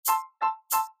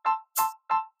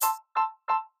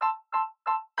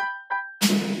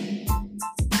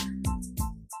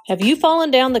Have you fallen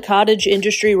down the cottage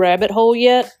industry rabbit hole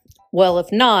yet? Well,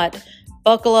 if not,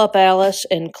 buckle up, Alice,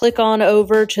 and click on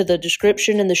over to the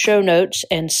description in the show notes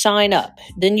and sign up.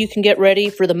 Then you can get ready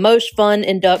for the most fun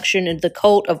induction into the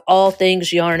cult of all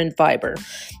things yarn and fiber.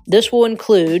 This will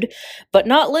include, but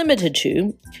not limited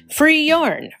to, free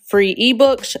yarn, free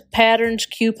ebooks, patterns,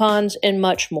 coupons, and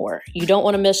much more. You don't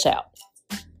want to miss out.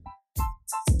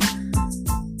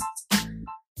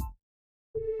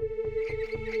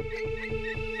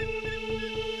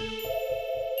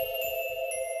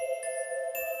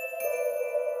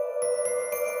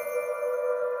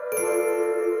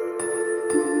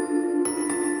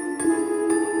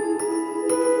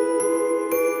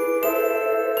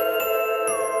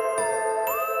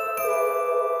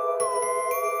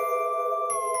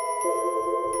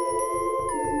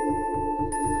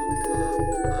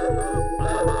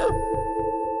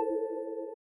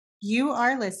 You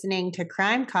are listening to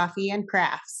Crime, Coffee, and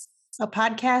Crafts, a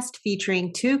podcast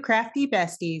featuring two crafty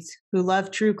besties who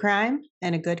love true crime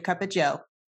and a good cup of joe.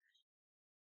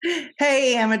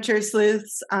 Hey, amateur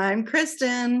sleuths. I'm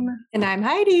Kristen. And I'm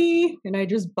Heidi. And I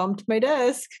just bumped my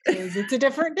desk because it's a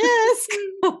different desk.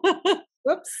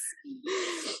 Whoops.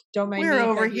 Don't mind me. We're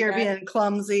over here being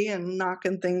clumsy and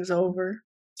knocking things over.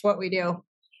 It's what we do.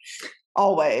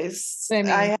 Always. I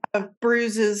mean, I have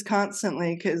bruises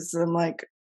constantly because I'm like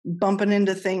bumping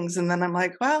into things and then I'm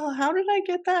like, well, how did I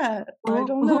get that? I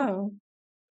don't know.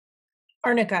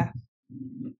 Arnica.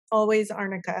 Always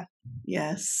arnica.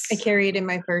 Yes. I carry it in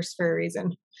my purse for a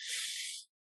reason.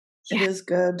 It is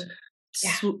good.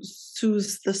 Yeah.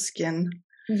 Soothes the skin.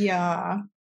 Yeah.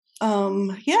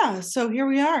 Yeah, so here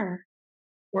we are.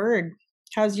 Word.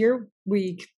 How's your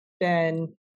week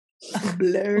been? A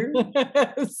blur.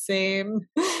 Same.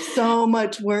 So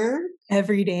much work.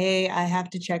 Every day I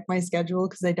have to check my schedule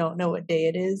because I don't know what day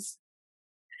it is.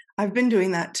 I've been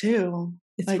doing that too.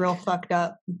 It's real fucked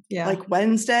up. Yeah. Like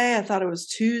Wednesday, I thought it was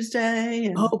Tuesday.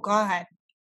 And oh God.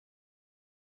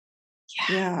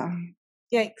 Yeah.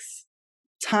 Yikes.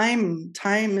 Time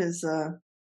is a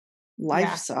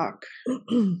life suck.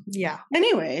 Yeah.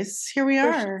 Anyways, here we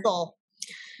are.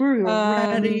 We're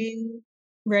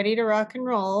ready to rock and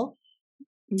roll.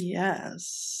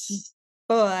 Yes.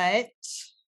 But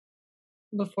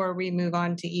before we move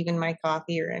on to even my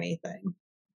coffee or anything,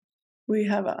 we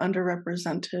have an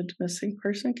underrepresented missing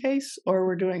person case, or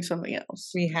we're doing something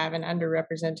else. We have an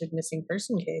underrepresented missing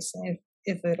person case.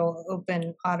 If it'll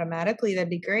open automatically, that'd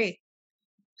be great.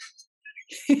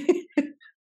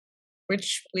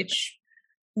 Which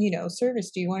service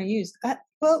do you want to use?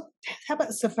 Well, how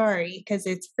about Safari? Because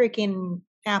it's freaking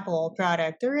Apple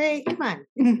product. All right, come on.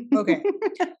 Okay.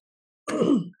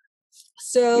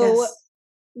 So yes.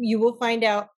 You will find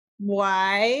out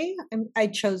why I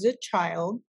chose a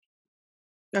child.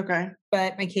 Okay.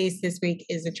 But my case this week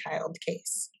is a child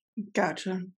case.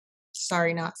 Gotcha.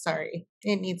 Sorry, not sorry.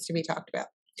 It needs to be talked about.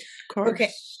 Of course.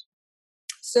 Okay.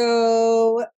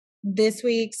 So this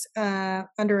week's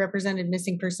underrepresented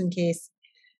missing person case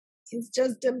is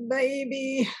just a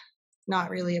baby. Not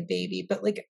really a baby, but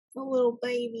like a little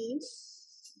baby.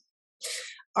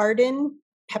 Arden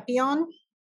Pepion.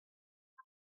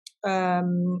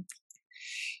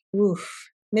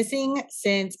 Missing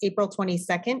since April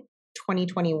 22nd,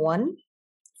 2021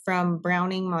 from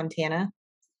Browning, Montana.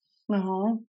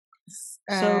 Uh-huh.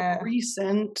 So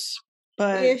recent,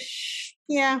 but ish.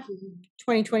 Yeah.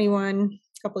 2021,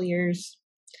 couple years.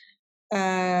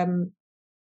 Age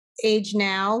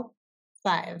now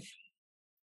 5.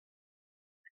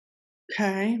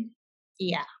 Okay.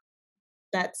 Yeah.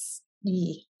 That's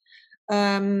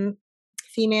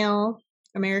female,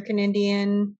 American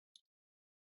Indian,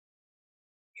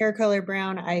 hair color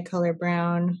brown, eye color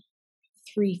brown,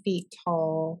 3 feet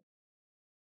tall,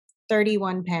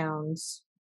 31 pounds.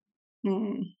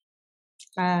 I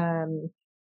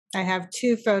have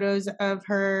 2 photos of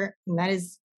her, and that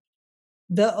is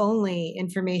the only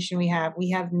information we have.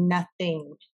 We have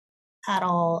nothing at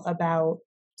all about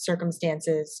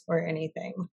circumstances or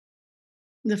anything.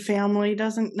 The family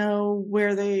doesn't know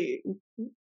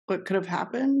what could have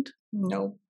happened?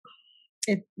 Nope.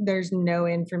 There's no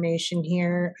information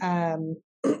here.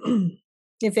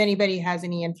 If anybody has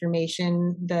any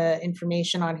information, the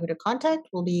information on who to contact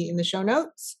will be in the show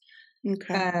notes.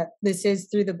 Okay. This is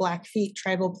through the Blackfeet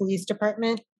Tribal Police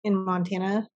Department in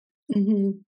Montana.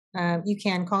 Mm-hmm. You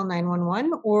can call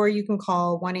 911 or you can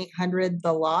call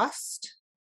 1-800-THE-LOST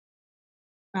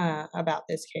about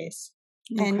this case.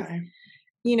 Okay.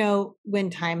 And, when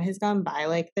time has gone by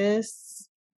like this,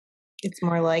 it's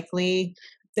more likely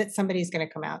that somebody's going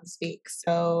to come out and speak.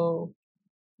 So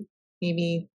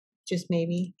maybe, just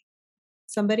maybe,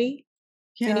 somebody?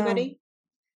 Yeah. Anybody?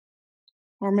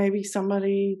 Or maybe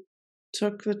somebody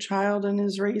took the child and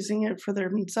is raising it for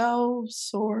themselves,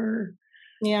 or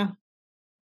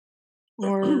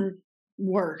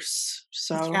worse.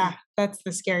 So Yeah, that's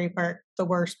the scary part. The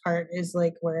worst part is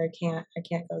like where I can't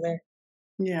go there.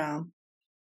 yeah.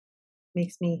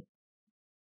 Makes me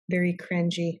very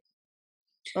cringy.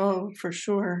 Oh, for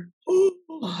sure.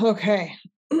 Okay.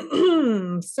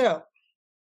 So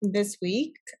this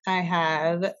week I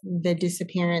have the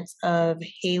disappearance of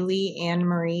Haley Anne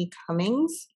Marie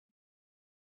Cummings.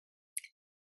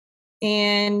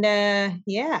 And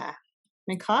yeah,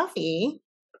 my coffee,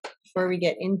 before we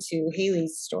get into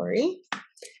Haley's story,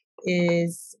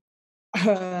 is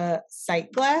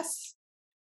Sight Glass.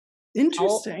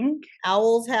 Interesting.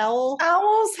 Owl's Howl.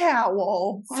 Owl's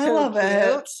Howl. I So love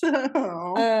it.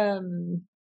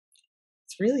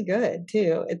 It's really good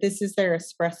too. This is their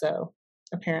espresso,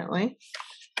 apparently.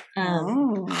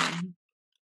 It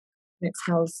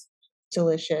smells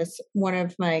delicious. One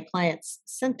of my clients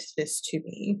sent this to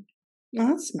me. Oh,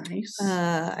 that's nice.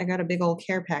 I got a big old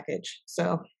care package,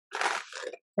 so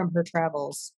from her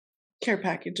travels. Care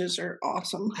packages are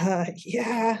awesome.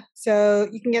 Yeah. So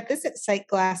you can get this at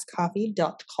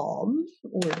sightglasscoffee.com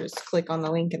or just click on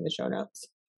the link in the show notes.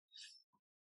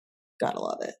 Gotta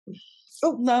love it.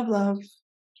 Oh, love.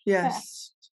 Yes.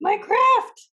 My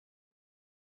craft.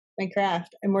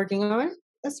 I'm working on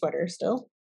a sweater still.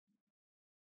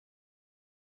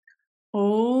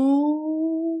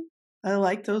 Oh, I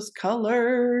like those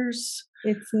colors.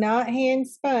 It's not hand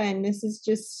spun. This is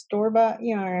just store-bought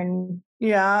yarn.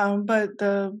 Yeah, but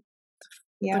the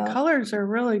colors are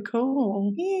really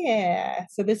cool. Yeah.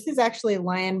 So this is actually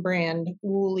Lion Brand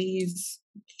Woolies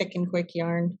Thick and Quick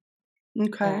yarn.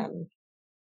 Okay.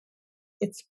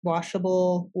 It's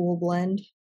washable wool blend,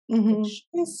 which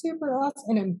is super awesome.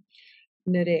 And I'm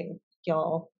knitting,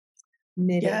 y'all.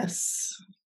 Knitting. Yes.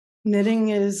 Knitting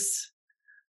is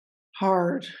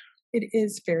hard. It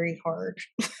is very hard.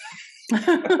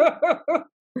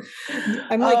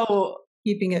 I'm like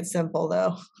keeping it simple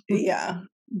though. Yeah.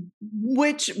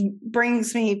 Which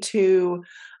brings me to,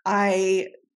 I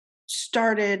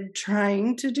started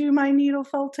trying to do my needle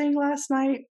felting last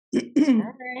night. All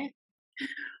right.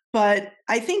 But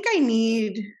I think I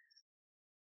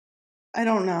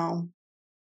don't know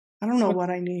what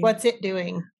I need. What's it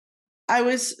doing? I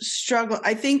was struggling.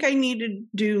 I think I need to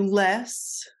do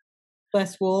less.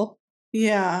 Less wool?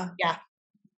 Yeah. Yeah.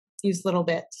 Use little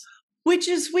bits. Which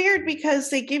is weird because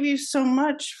they give you so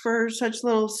much for such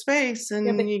little space, and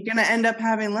you're going to end up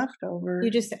having leftover.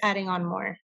 You're just adding on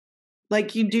more.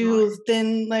 Like you do a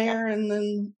thin layer and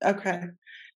then, okay.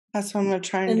 That's what I'm going to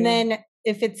try and do. And then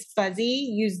if it's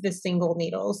fuzzy, use the single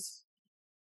needles.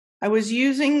 I was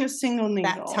using a single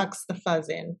needle. That tucks the fuzz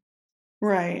in.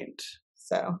 Right.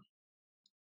 So.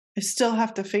 I still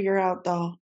have to figure out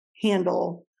the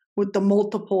handle with the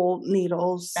multiple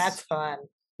needles. That's fun.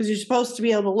 Because you're supposed to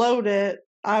be able to load it.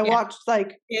 I watched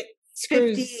like it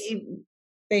screws, 50.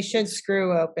 They should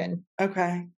screw open.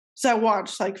 Okay. So I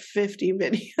watched like 50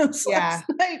 videos last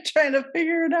night trying to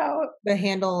figure it out. The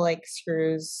handle like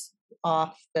screws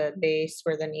off the base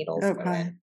where the needles go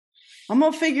in. I'm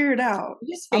going to figure it out.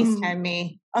 Just FaceTime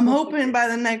me. I'm hoping by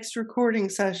the next recording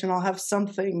session I'll have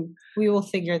something. We will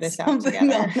figure this out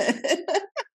together.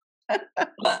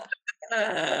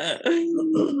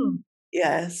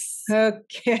 Yes.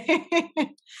 Okay.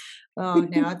 Oh,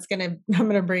 now I'm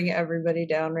gonna bring everybody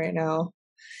down right now.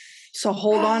 So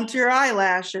hold on to your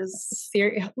eyelashes.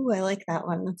 Oh, I like that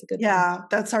one. That's a good one. Yeah,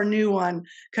 that's our new one.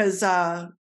 Because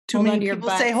too many people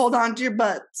say hold on to your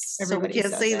butts. Everybody so we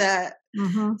can't say that.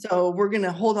 Mm-hmm. So we're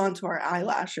gonna hold on to our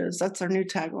eyelashes. That's our new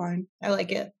tagline. I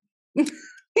like it.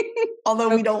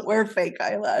 Although we don't wear fake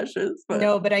eyelashes. But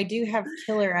no, but I do have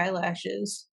killer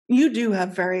eyelashes. You do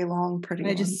have very long, pretty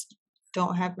ones. I just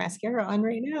don't have mascara on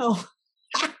right now.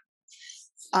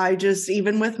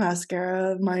 Even with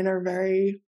mascara, mine are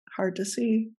very hard to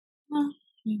see.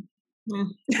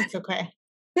 It's okay.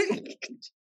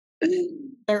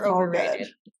 They're overrated.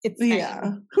 It's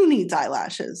Who needs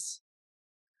eyelashes?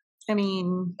 I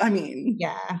mean,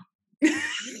 yeah.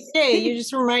 Hey, you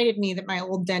just reminded me that my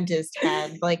old dentist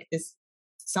had like this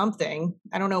something.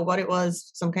 I don't know what it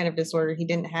was, some kind of disorder. He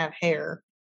didn't have hair.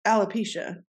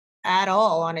 Alopecia. At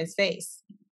all on his face.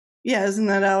 Yeah, isn't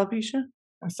that alopecia?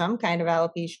 Or some kind of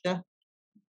alopecia.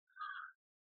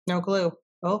 No clue.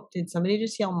 Oh, did somebody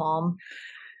just yell mom?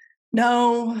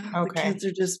 No. Okay. The kids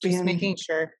are just making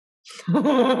sure.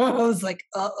 I was like,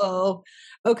 uh-oh.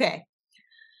 Okay.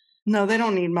 No, they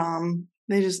don't need mom.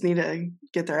 They just need to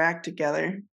get their act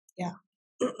together. Yeah.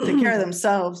 take care of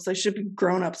themselves. They should be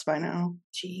grown-ups by now.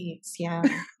 Jeez, yeah.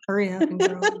 Hurry up and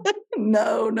grow up.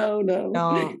 No.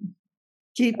 Don't.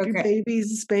 Keep your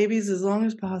babies as long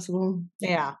as possible.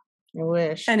 Yeah, I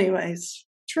wish. Anyways.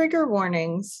 Trigger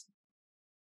warnings.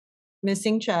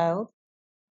 Missing child.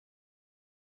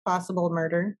 Possible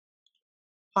murder.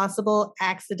 Possible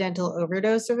accidental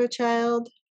overdose of a child.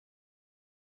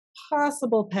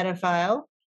 Possible pedophile.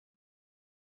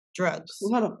 Drugs. A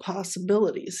lot of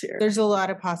possibilities here. There's a lot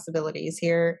of possibilities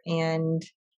here, and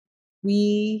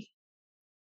we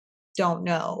don't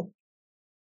know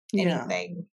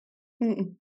anything.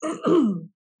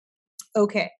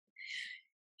 Okay.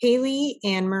 Haley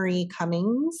Ann Marie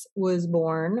Cummings was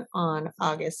born on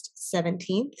August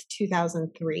 17th,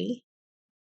 2003.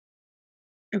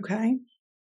 Okay.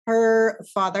 Her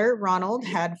father, Ronald,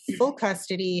 had full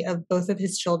custody of both of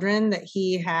his children that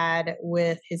he had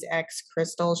with his ex,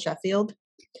 Crystal Sheffield.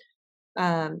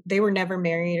 They were never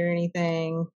married or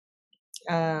anything.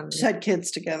 Just had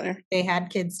kids together. They had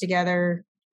kids together.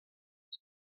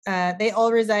 They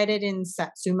all resided in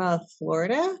Satsuma,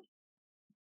 Florida.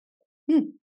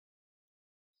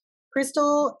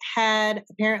 Crystal had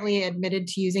apparently admitted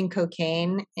to using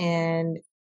cocaine, and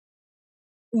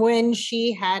when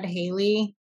she had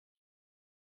Haley,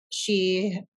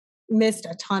 she missed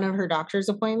a ton of her doctor's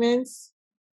appointments.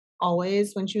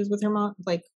 Always when she was with her mom,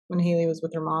 like when Haley was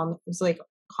with her mom, it was like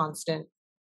constant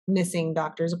missing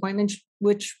doctor's appointments,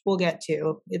 which we'll get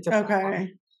to. It's a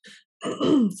okay.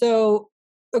 So,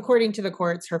 according to the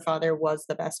courts, her father was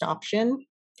the best option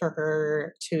for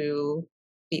her to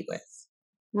be with.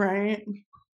 Right.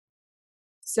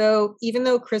 So, even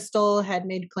though Crystal had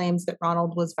made claims that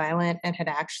Ronald was violent and had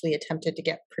actually attempted to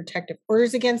get protective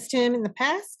orders against him in the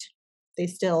past, they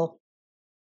still...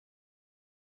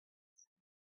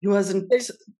 He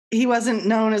wasn't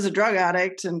known as a drug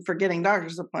addict and for getting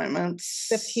doctor's appointments.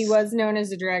 Except he was known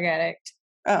as a drug addict.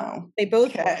 Oh. They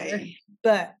both were,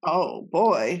 but... Oh,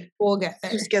 boy. We'll get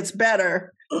there. It just gets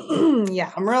better.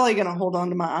 Yeah. I'm really going to hold on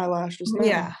to my eyelashes now.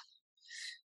 Yeah.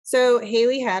 So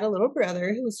Haley had a little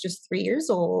brother who was just 3 years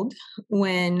old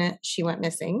when she went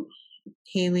missing.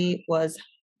 Haley was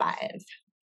 5.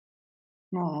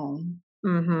 Oh.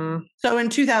 Mm-hmm. So in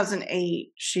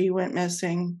 2008, she went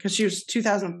missing because she was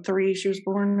 2003. She was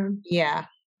born. Yeah.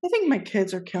 I think my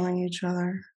kids are killing each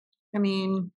other. I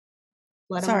mean,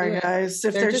 sorry, guys.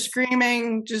 If they're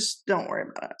screaming, just don't worry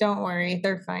about it. Don't worry.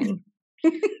 They're fine.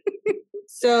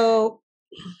 So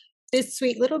this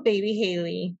sweet little baby,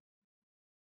 Haley,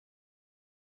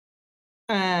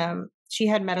 she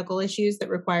had medical issues that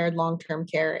required long-term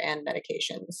care and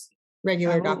medications,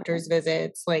 regular doctor's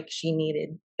visits. Like, she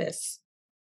needed this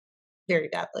very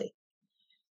badly.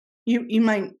 We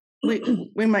might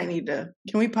need to,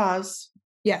 can we pause?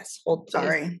 Yes, hold please.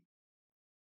 Sorry.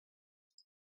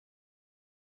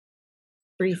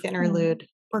 Brief interlude.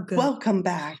 We're good. Welcome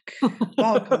back.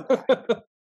 Welcome back.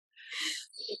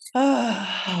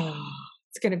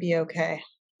 It's going to be okay.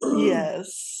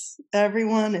 Yes.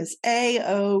 Everyone is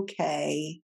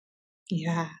A-okay.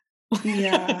 Yeah.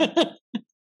 Yeah.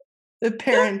 The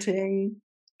parenting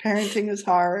is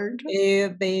hard.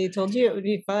 They told you it would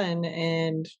be fun,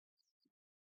 and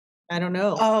I don't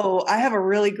know. Oh, I have a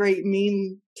really great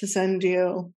meme to send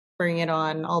you. Bring it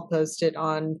on. I'll post it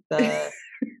on the...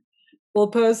 We'll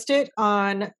post it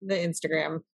on the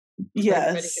Instagram. Yes. So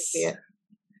everybody can see it.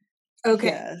 Okay.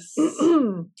 Yes.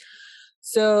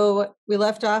 So we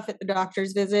left off at the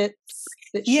doctor's visits.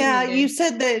 You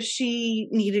said that she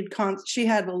needed she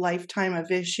had a lifetime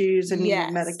of issues and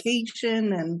needed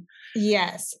medication and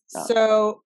yes.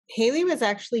 So Haley was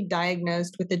actually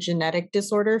diagnosed with a genetic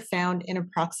disorder found in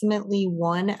approximately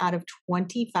 1 out of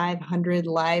 2,500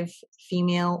 live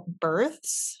female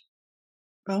births.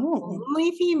 Oh.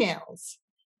 Only females.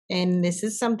 And this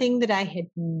is something that I had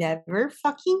never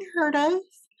fucking heard of,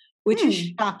 which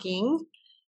is shocking,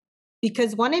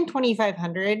 because 1 in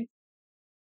 2,500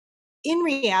 in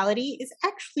reality is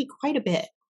actually quite a bit.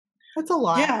 That's a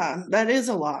lot. Yeah, that is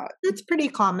a lot. That's pretty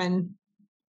common.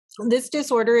 This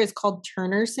disorder is called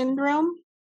Turner syndrome.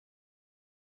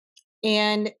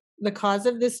 And the cause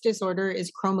of this disorder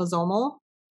is chromosomal.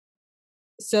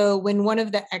 So when one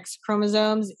of the X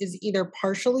chromosomes is either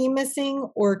partially missing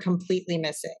or completely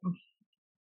missing.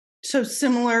 So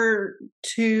similar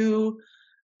to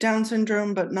Down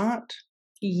syndrome, but not?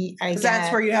 Because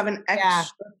that's where you have an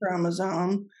extra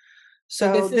chromosome.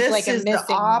 So this is the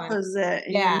opposite.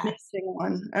 Yeah. You're missing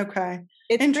one. Okay.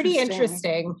 It's pretty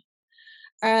interesting.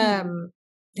 And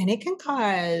it can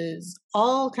cause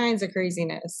all kinds of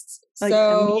craziness. Like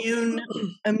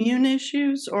immune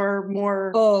issues or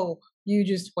more? Oh, you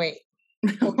just wait.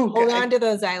 Hold on to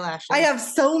those eyelashes. I have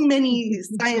so many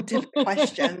scientific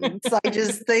questions.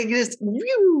 They just.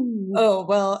 Whew. Oh,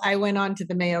 well, I went on to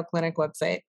the Mayo Clinic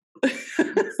website.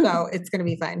 So it's going to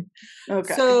be fine.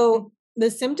 Okay. So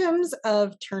the symptoms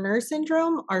of Turner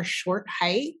syndrome are short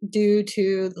height due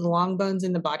to the long bones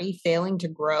in the body failing to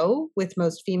grow, with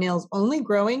most females only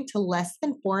growing to less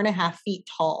than 4.5 feet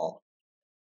tall.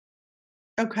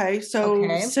 Okay, so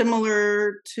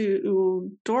similar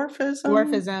to dwarfism.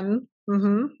 Dwarfism.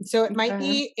 Mm-hmm. So it might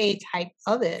be a type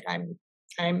of it. I'm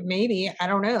maybe, I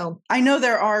don't know. I know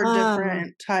there are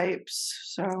different types.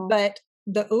 So, but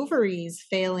the ovaries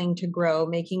failing to grow,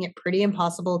 making it pretty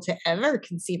impossible to ever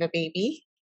conceive a baby.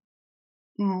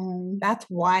 That's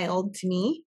wild to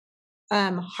me.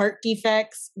 Heart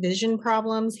defects, vision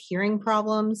problems, hearing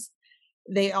problems.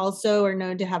 They also are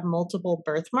known to have multiple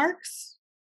birthmarks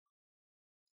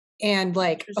and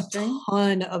like a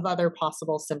ton of other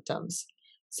possible symptoms.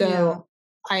 So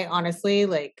I honestly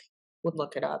would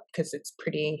look it up because it's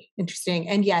pretty interesting.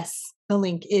 And yes, the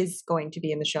link is going to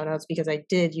be in the show notes because I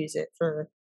did use it for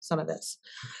some of this.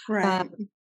 Right.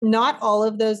 Not all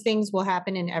of those things will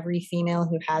happen in every female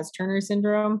who has Turner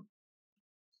syndrome.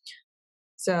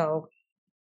 So,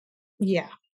 yeah.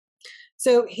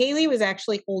 So Haley was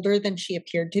actually older than she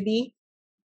appeared to be.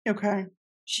 Okay.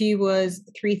 She was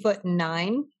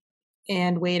 3'9"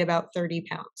 and weighed about 30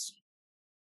 pounds.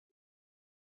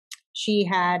 She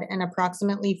had an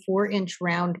approximately 4-inch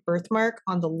round birthmark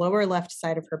on the lower left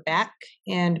side of her back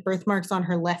and birthmarks on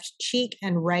her left cheek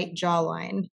and right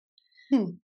jawline.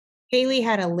 Haley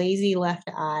had a lazy left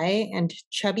eye and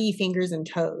chubby fingers and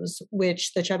toes,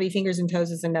 which the chubby fingers and toes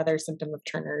is another symptom of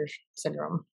Turner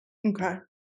syndrome. Okay.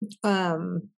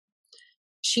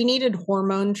 She needed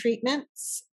hormone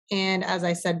treatments. And as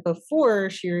I said before,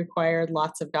 she required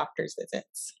lots of doctor's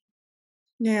visits.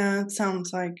 Yeah, it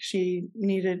sounds like she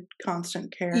needed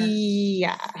constant care.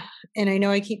 Yeah. And I know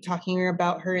I keep talking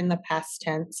about her in the past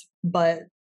tense, but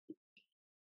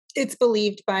it's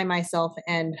believed by myself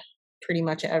and pretty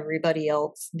much everybody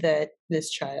else that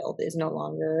this child is no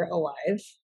longer alive.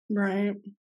 Right.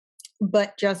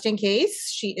 But just in case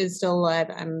she is still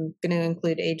alive, I'm going to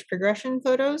include age progression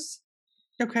photos.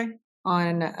 Okay.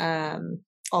 On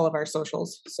all of our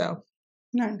socials. So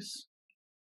nice.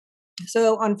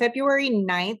 So on February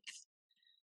 9th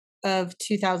of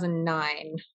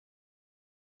 2009,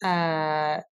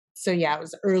 so yeah, it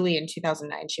was early in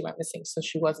 2009 she went missing, so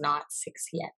she was not 6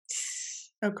 yet.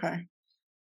 Okay.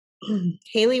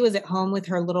 Haley was at home with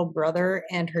her little brother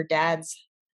and her dad's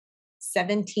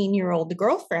 17-year-old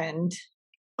girlfriend.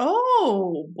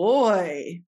 Oh,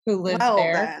 boy. Who lived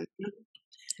there. Then.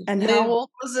 And how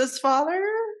old was this father?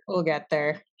 We'll get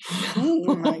there.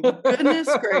 Oh my goodness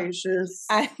gracious.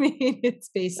 I mean,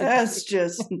 it's basically... That's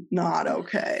just not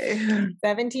okay.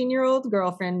 17-year-old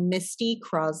girlfriend, Misty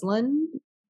Crosland.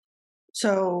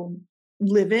 So,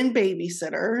 live-in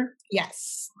babysitter.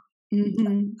 Yes.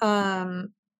 Mm-hmm.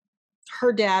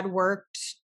 Her dad worked,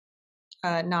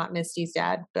 not Misty's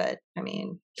dad, but I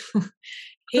mean,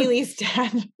 Haley's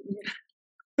dad.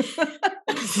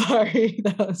 Sorry,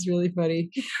 that was really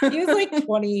funny. He was like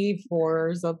 24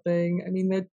 or something. I mean,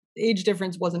 the age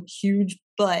difference wasn't huge,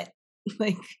 but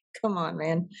like, come on,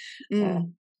 man.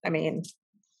 I mean,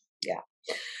 yeah.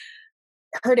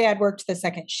 Her dad worked the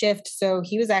second shift, so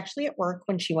he was actually at work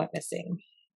when she went missing.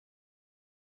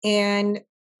 And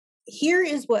here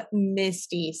is what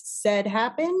Misty said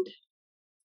happened.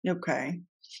 Okay.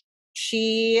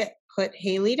 She put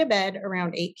Haley to bed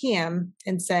around 8 p.m.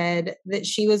 and said that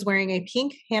she was wearing a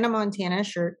pink Hannah Montana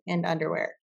shirt and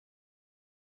underwear.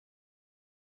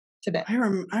 To bed. I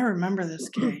remember this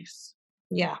case.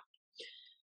 Yeah.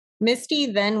 Misty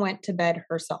then went to bed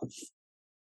herself.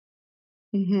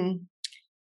 Mm-hmm.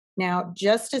 Now,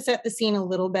 just to set the scene a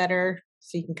little better,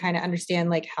 so you can kind of understand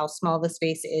like how small the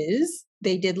space is,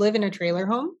 they did live in a trailer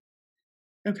home.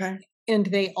 Okay. And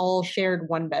they all shared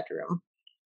one bedroom.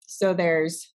 So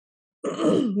there's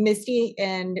Misty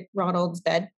and Ronald's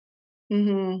bed.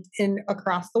 Mm-hmm. And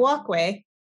across the walkway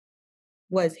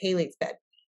was Haley's bed.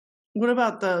 What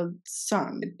about the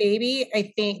son? The baby,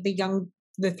 I think the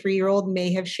 3-year-old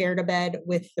may have shared a bed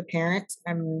with the parents,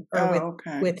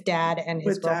 with dad and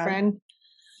his girlfriend,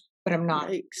 but I'm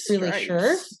not really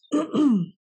sure.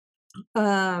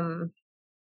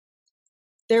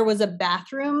 There was a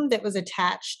bathroom that was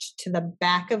attached to the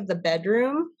back of the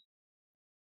bedroom.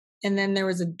 And then there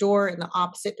was a door in the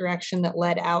opposite direction that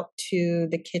led out to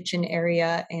the kitchen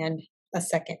area and a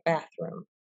second bathroom.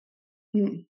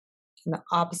 In the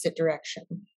opposite direction.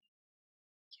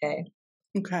 Okay.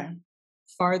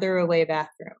 Farther away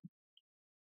bathroom.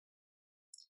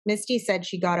 Misty said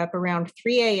she got up around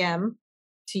 3 a.m.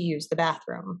 to use the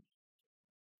bathroom.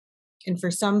 And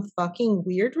for some fucking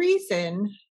weird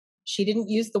reason, she didn't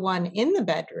use the one in the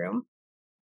bedroom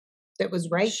that was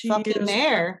right fucking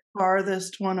there. The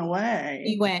farthest one away.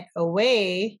 He went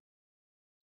away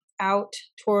out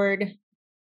toward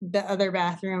the other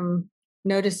bathroom,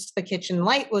 noticed the kitchen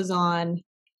light was on,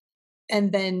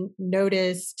 and then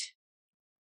noticed,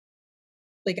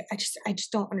 like, I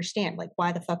just don't understand, like,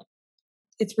 why the fuck.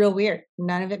 It's real weird.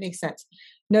 None of it makes sense.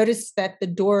 Noticed that the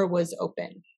door was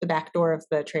open. The back door of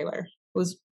the trailer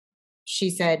was, she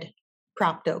said,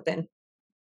 propped open,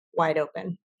 wide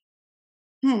open.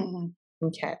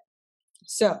 Okay.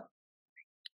 So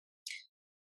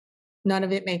none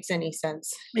of it makes any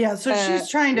sense. Yeah, so she's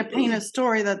trying to paint a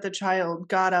story that the child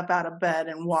got up out of bed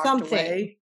and walked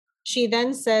away. She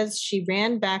then says she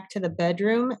ran back to the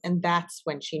bedroom, and that's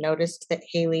when she noticed that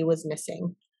Haley was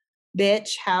missing.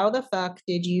 Bitch, how the fuck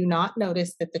did you not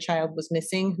notice that the child was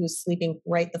missing who's sleeping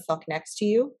right the fuck next to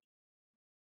you?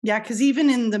 Yeah, because even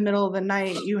in the middle of the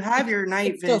night, you have your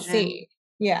night vision. Still see.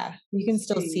 Yeah, you can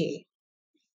still see.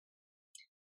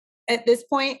 At this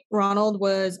point, Ronald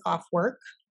was off work,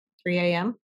 3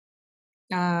 a.m.,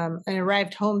 and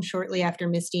arrived home shortly after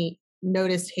Misty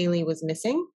noticed Haley was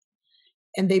missing.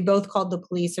 And they both called the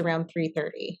police around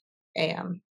 3:30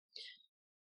 a.m.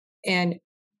 And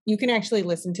you can actually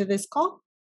listen to this call.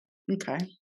 Okay.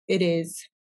 It is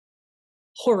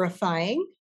horrifying.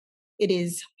 It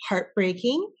is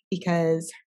heartbreaking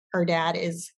because her dad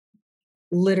is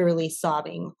literally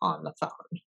sobbing on the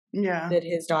phone. Yeah. That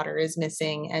his daughter is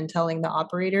missing, and telling the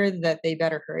operator that they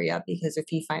better hurry up because if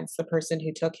he finds the person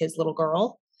who took his little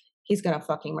girl, he's going to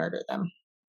fucking murder them.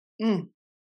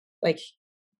 Like,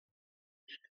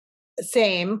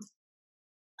 same.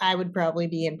 I would probably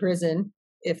be in prison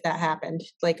if that happened.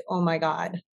 Like, oh my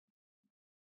God.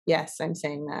 Yes, I'm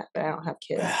saying that, but I don't have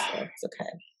kids, so it's okay.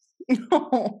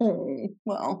 Oh,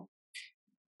 well.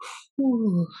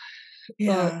 Ooh.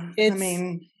 Yeah. I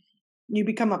mean, you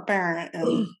become a parent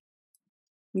and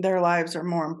their lives are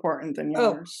more important than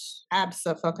yours. Oh,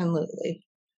 absolutely.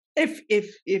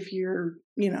 If you're,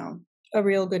 a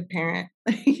real good parent.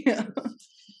 Yeah.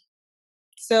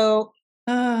 So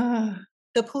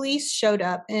the police showed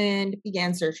up and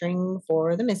began searching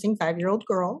for the missing 5-year-old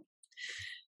girl.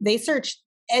 They searched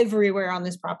everywhere on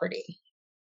this property.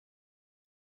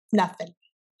 Nothing.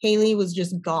 Haley was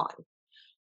just gone.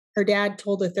 Her dad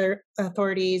told the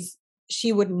authorities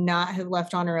she would not have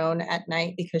left on her own at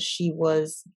night because she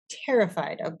was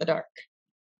terrified of the dark.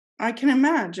 I can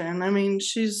imagine. I mean,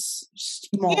 she's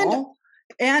small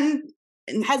and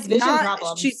has vision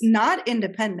problems. She's not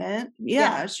independent.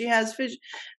 Yeah, she has vision.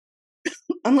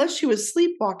 Unless she was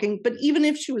sleepwalking. But even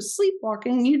if she was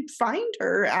sleepwalking, you'd find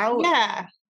her out. Yeah.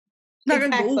 Not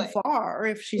going to go far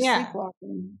if she's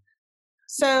sleepwalking.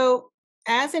 So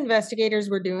as investigators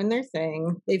were doing their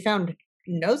thing, they found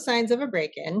no signs of a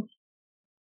break-in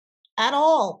at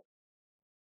all.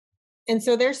 And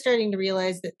so they're starting to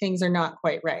realize that things are not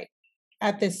quite right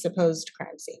at this supposed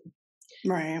crime scene.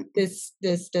 Right. This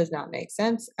does not make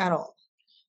sense at all.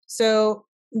 So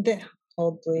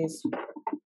hold please.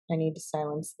 I need to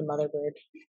silence the mother bird.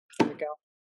 There we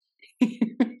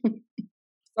go.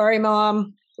 Sorry,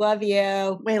 Mom. Love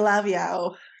you. We love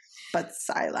you, but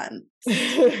silence.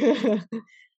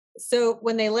 So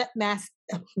when they let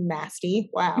Misty.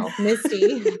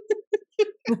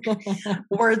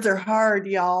 Words are hard,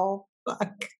 y'all.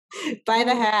 Fuck. Buy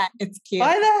the hat. It's cute.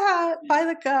 Buy the hat. Buy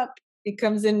the cup. It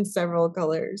comes in several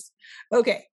colors.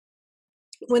 Okay.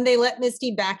 When they let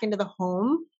Misty back into the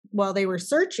home while they were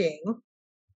searching,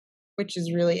 which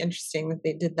is really interesting that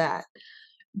they did that,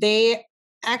 they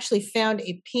actually found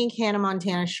a pink Hannah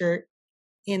Montana shirt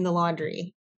in the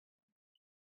laundry.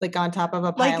 Like on top of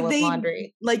a pile of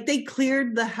laundry. Like they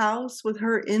cleared the house with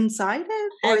her inside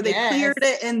it? Or they cleared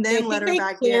it and then let her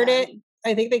back in?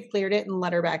 I think they cleared it and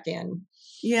let her back in.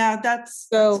 Yeah, that's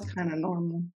kind of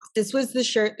normal. This was the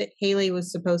shirt that Haley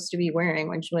was supposed to be wearing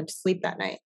when she went to sleep that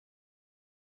night.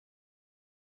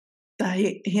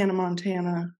 The Hannah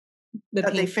Montana. The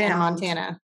pink Hannah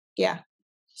Montana. Yeah.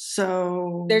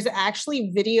 So there's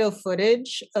actually video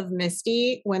footage of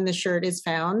Misty when the shirt is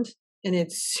found, and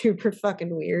it's super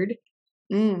fucking weird.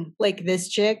 Like this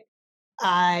chick,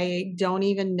 I don't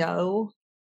even know.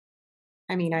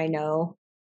 I mean, I know.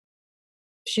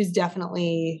 She's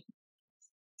definitely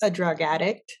a drug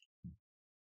addict,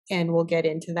 and we'll get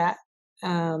into that.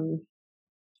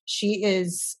 She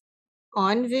is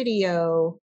on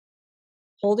video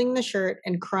holding the shirt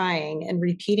and crying and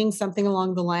repeating something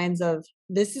along the lines of,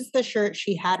 this is the shirt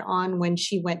she had on when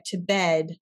she went to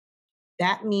bed.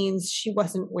 That means she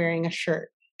wasn't wearing a shirt.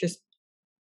 Just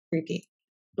repeat.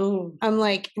 Oh. I'm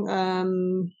like,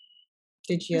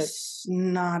 did you? It's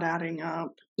not adding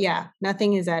up. Yeah,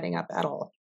 nothing is adding up at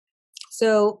all.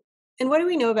 So, and what do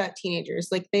we know about teenagers?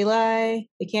 Like, they lie,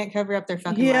 they can't cover up their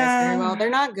fucking lies very well.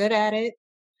 They're not good at it.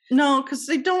 No, because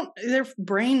their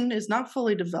brain is not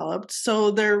fully developed. So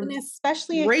they're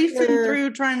especially racing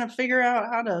through trying to figure out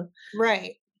how to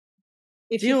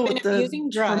if deal you've with been using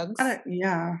drugs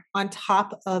on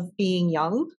top of being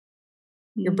young,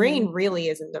 your brain really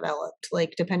isn't developed.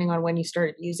 Like, depending on when you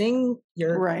started using,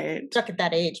 you're stuck at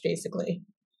that age, basically.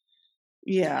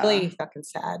 Yeah. It's really fucking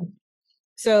sad.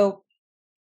 So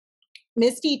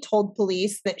Misty told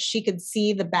police that she could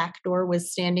see the back door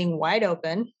was standing wide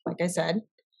open, like I said,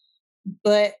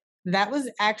 but that was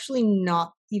actually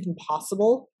not even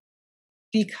possible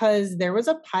because there was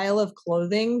a pile of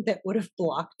clothing that would have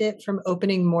blocked it from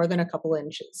opening more than a couple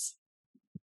inches.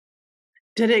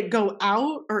 Did it go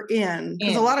out or in?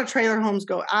 Because a lot of trailer homes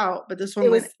go out, but this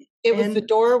one was the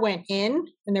door went in,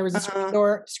 and there was a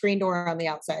screen door on the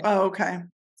outside. Oh, okay.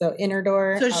 So inner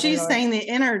door. So she's saying the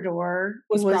inner door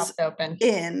was propped open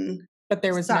in, but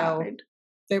there was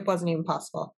it wasn't even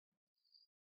possible.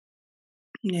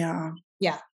 Yeah.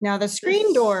 Yeah. Now the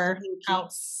screen door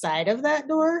outside of that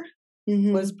door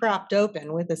was propped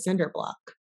open with a cinder block.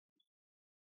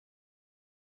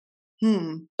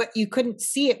 But you couldn't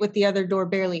see it with the other door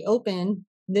barely open.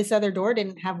 This other door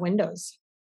didn't have windows.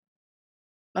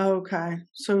 Okay.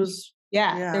 So it was...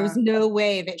 Yeah. There was no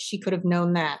way that she could have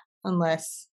known that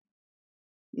unless...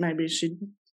 Maybe she's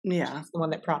the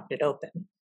one that propped it open.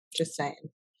 Just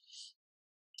saying.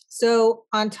 So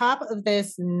on top of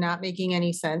this not making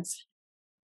any sense,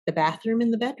 the bathroom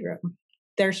in the bedroom,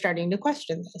 they're starting to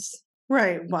question this.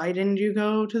 Right. Why didn't you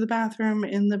go to the bathroom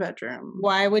in the bedroom?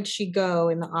 Why would she go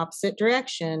in the opposite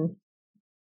direction?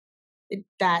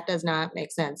 That does not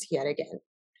make sense yet again.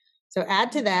 So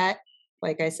add to that,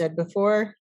 like I said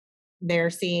before, they're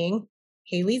seeing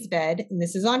Haley's bed, and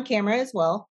this is on camera as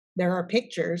well. There are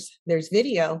pictures, there's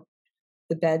video.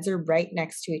 The beds are right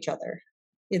next to each other.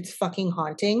 It's fucking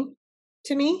haunting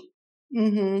to me.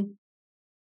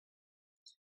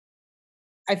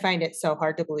 I find it so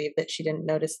hard to believe that she didn't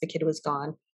notice the kid was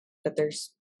gone, but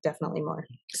there's definitely more.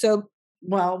 So,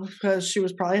 well, because she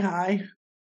was probably high.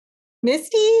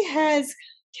 Misty has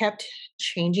kept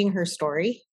changing her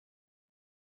story.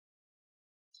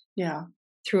 Yeah.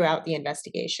 Throughout the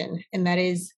investigation. And that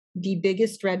is the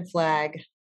biggest red flag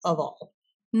of all.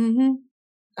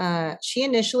 She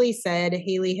initially said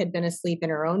Haley had been asleep in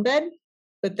her own bed,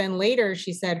 but then later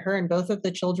she said her and both of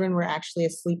the children were actually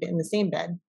asleep in the same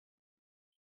bed.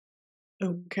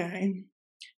 Okay.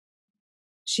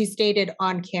 She stated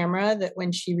on camera that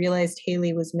when she realized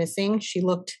Haley was missing, she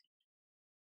looked,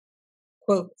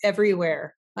 quote,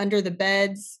 everywhere, under the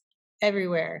beds,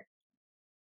 everywhere.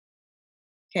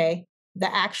 Okay.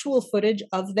 The actual footage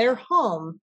of their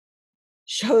home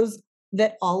shows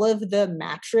that all of the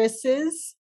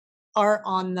mattresses are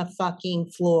on the fucking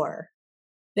floor.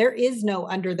 There is no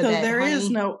under the bed. There is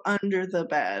no under the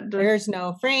bed. There's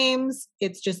no frames.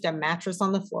 It's just a mattress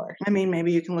on the floor. I mean,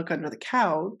 maybe you can look under the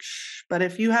couch, but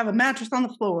if you have a mattress on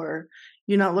the floor,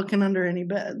 you're not looking under any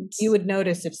beds. You would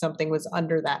notice if something was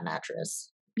under that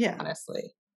mattress. Yeah.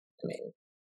 Honestly. I mean,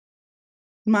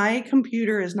 my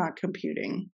computer is not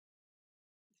computing.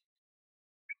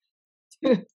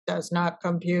 Does not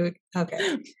compute.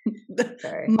 Okay.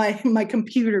 Sorry. My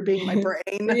computer being my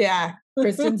brain. Yeah.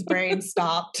 Kristen's brain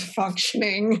stopped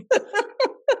functioning.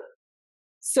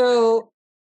 So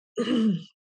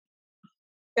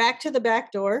back to the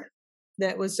back door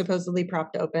that was supposedly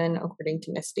propped open, according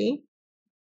to Misty.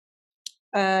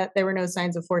 There were no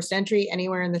signs of forced entry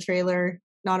anywhere in the trailer,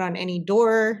 not on any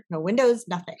door, no windows,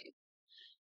 nothing.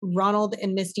 Ronald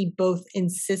and Misty both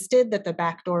insisted that the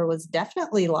back door was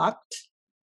definitely locked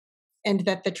and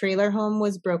that the trailer home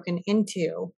was broken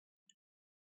into.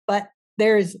 But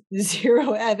there's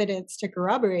zero evidence to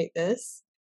corroborate this.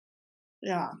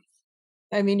 Yeah.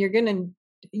 I mean,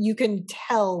 you can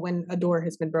tell when a door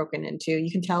has been broken into.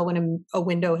 You can tell when a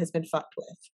window has been fucked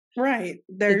with. Right.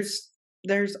 There's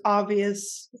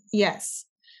obvious. Yes.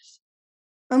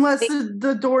 Unless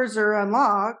the doors are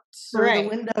unlocked or the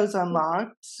windows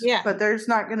unlocked. Yeah. But there's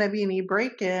not going to be any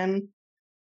break-in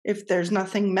if there's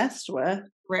nothing messed with.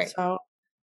 Right.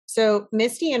 So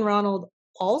Misty and Ronald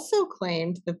also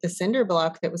claimed that the cinder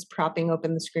block that was propping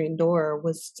open the screen door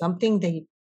was something they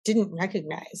didn't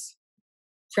recognize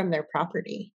from their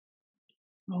property.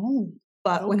 Oh.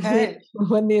 But when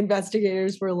the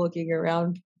investigators were looking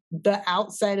around the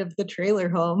outside of the trailer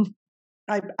home,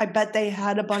 I bet they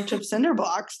had a bunch of cinder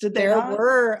blocks. Did they? There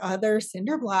were other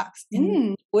cinder blocks.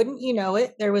 And wouldn't you know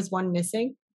it, there was one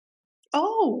missing.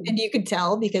 Oh. And you could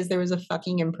tell because there was a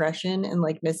fucking impression and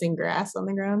like missing grass on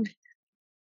the ground.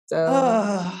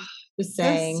 So just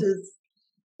saying.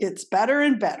 It's better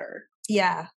and better.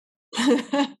 Yeah.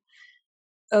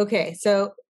 Okay,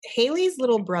 so Haley's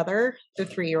little brother, the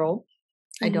 3-year-old,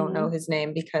 I don't know his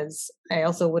name because I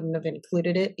also wouldn't have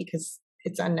included it because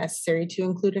it's unnecessary to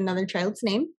include another child's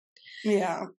name.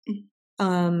 Yeah.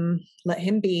 Let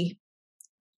him be.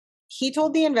 He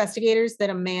told the investigators that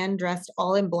a man dressed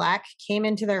all in black came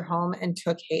into their home and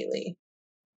took Haley.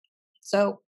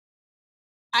 So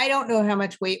I don't know how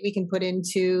much weight we can put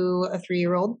into a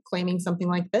 3-year-old claiming something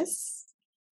like this.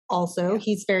 Also,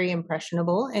 he's very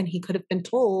impressionable and he could have been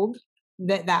told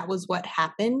that that was what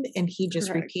happened and he just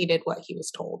repeated what he was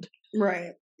told.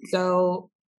 Right. So,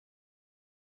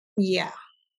 yeah,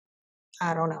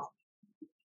 I don't know.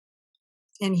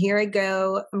 And here I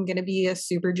go. I'm going to be a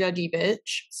super judgy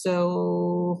bitch.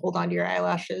 So hold on to your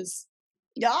eyelashes.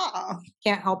 Yeah.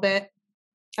 Can't help it.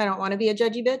 I don't want to be a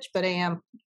judgy bitch, but I am.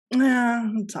 Yeah,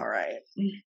 it's all right.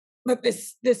 But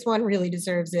this one really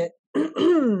deserves it.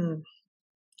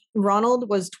 Ronald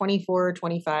was 24 or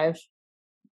 25.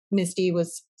 Misty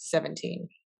was 17.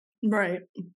 Right.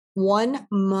 1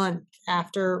 month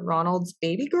after Ronald's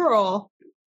baby girl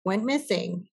went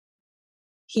missing,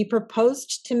 he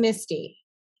proposed to Misty,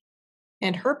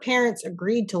 and her parents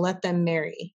agreed to let them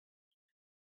marry.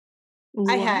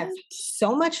 What? I have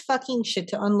so much fucking shit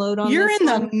to unload on You're this in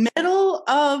one. the middle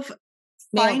of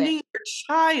finding your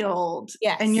child.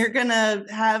 Yes. And you're going to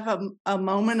have a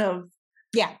moment of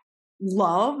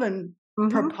love and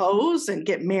propose and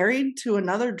get married to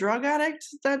another drug addict.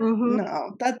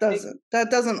 No, that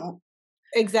doesn't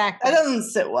exactly. That doesn't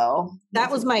sit well. That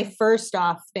was my first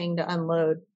off thing to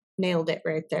unload. Nailed it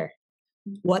right there.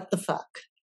 What the fuck?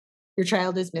 Your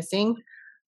child is missing?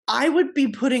 I would be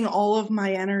putting all of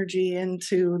my energy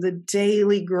into the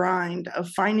daily grind of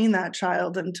finding that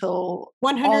child until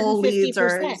 150%. all leads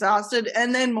are exhausted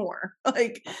and then more.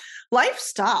 Like, life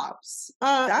stops.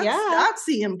 That's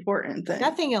the important thing.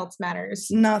 Nothing else matters.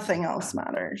 Nothing else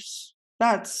matters.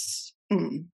 That's...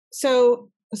 So,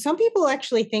 some people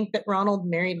actually think that Ronald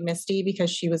married Misty because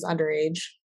she was underage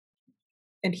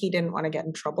and he didn't want to get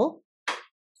in trouble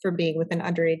for being with an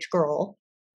underage girl.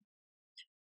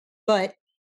 But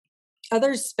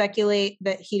others speculate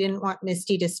that he didn't want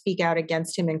Misty to speak out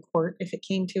against him in court if it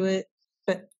came to it.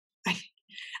 But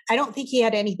I don't think he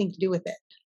had anything to do with it.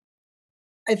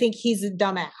 I think he's a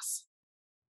dumbass.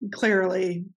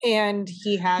 Clearly. And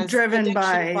he has driven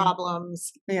by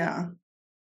problems. Yeah.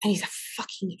 And he's a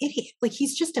fucking idiot. Like,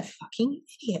 he's just a fucking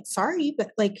idiot. Sorry,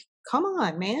 but like, come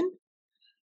on, man.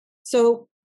 So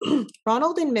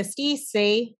Ronald and Misty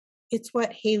say it's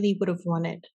what Haley would have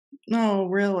wanted. No,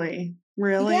 really?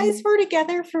 Really? You guys were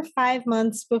together for 5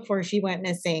 months before she went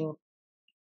missing.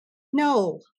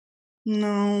 No,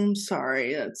 I'm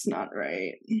sorry. That's not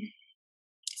right.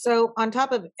 So on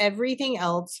top of everything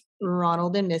else,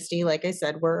 Ronald and Misty, like I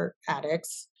said, were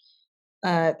addicts.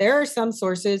 There are some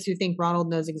sources who think Ronald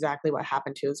knows exactly what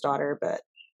happened to his daughter, but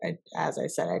as I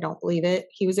said, I don't believe it.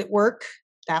 He was at work.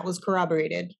 That was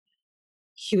corroborated.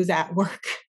 He was at work.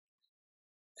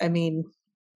 I mean,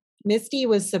 Misty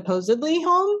was supposedly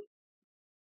home,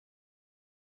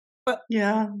 but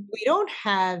yeah, we don't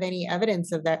have any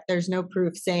evidence of that. There's no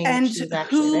proof saying that she's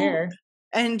actually there.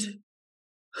 And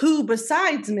who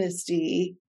besides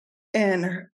Misty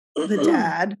and the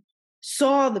dad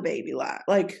saw the baby last?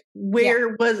 Like,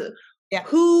 where was it? Yeah.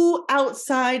 Who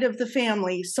outside of the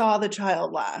family saw the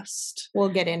child last? We'll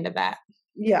get into that.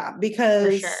 Yeah,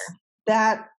 because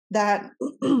that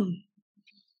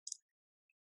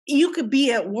you could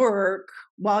be at work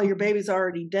while your baby's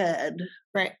already dead,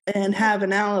 right, and have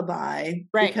an alibi,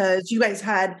 right, because you guys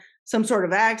had some sort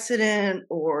of accident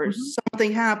or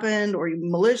something happened, or you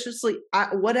maliciously,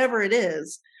 whatever it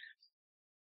is.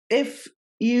 If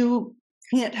you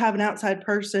can't have an outside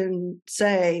person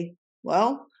say,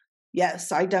 well,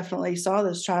 yes, I definitely saw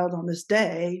this child on this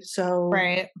day. So,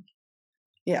 right.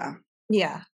 Yeah.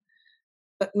 Yeah.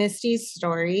 But Misty's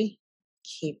story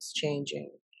keeps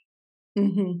changing.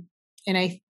 Mm-hmm. And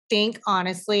I think,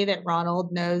 honestly, that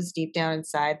Ronald knows deep down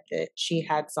inside that she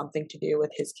had something to do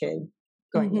with his kid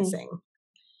going missing.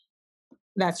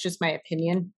 That's just my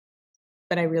opinion.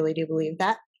 But I really do believe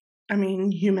that. I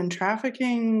mean, human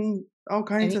trafficking, all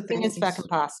kinds of things. Anything is fucking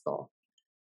possible.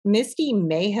 Misty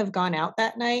may have gone out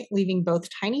that night, leaving both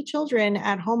tiny children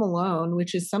at home alone,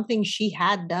 which is something she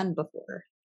had done before.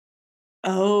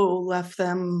 Oh, left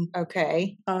them.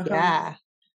 Okay. Yeah.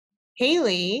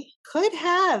 Haley could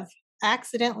have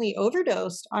accidentally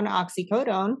overdosed on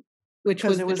oxycodone, which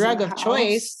was the drug of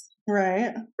choice,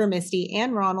 right, for Misty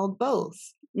and Ronald both.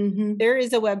 Mm-hmm. There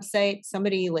is a website,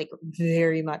 somebody like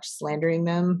very much slandering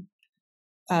them,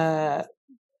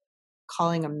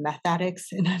 calling them meth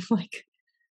addicts. And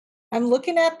I'm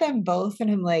looking at them both and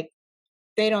I'm like,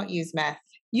 they don't use meth.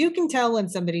 You can tell when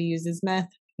somebody uses meth,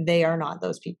 they are not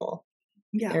those people.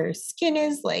 Yeah. Their skin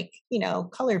is like,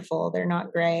 colorful. They're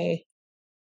not gray.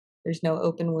 There's no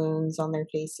open wounds on their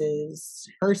faces.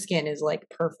 Her skin is like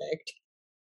perfect.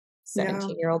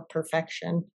 17-year-old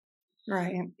perfection.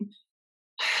 Right.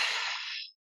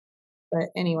 But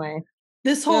anyway.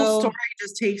 This whole story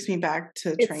just takes me back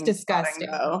to it's disgusting.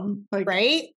 though. Like,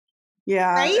 right?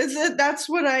 Yeah. Right? That's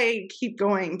what I keep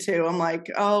going to. I'm like,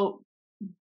 oh,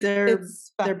 their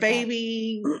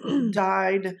baby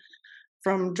died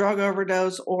from drug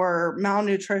overdose or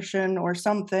malnutrition or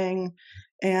something,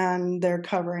 and they're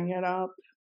covering it up.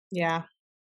 Yeah.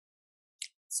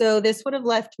 So this would have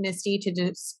left Misty to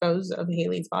dispose of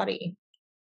Haley's body.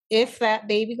 If that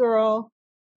baby girl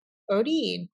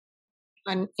OD'd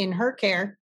in her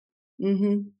care,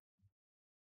 mm-hmm.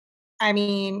 I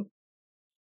mean,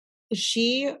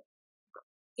 she,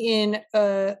 in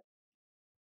a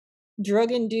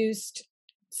drug-induced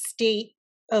state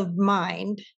of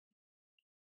mind,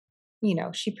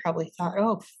 she probably thought,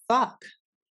 oh, fuck,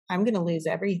 I'm going to lose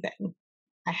everything.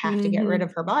 I have to get rid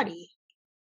of her body.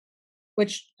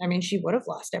 Which, I mean, she would have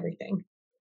lost everything.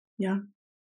 Yeah.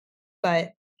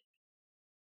 But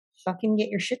fucking get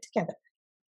your shit together.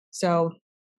 So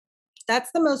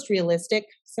that's the most realistic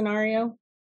scenario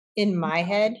in my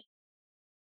head.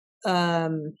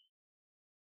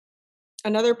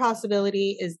 Another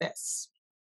possibility is this.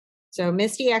 So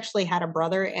Misty actually had a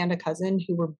brother and a cousin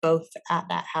who were both at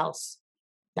that house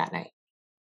that night.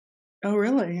 Oh,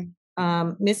 really?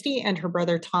 Misty and her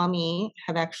brother Tommy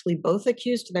have actually both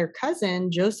accused their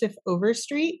cousin Joseph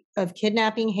Overstreet of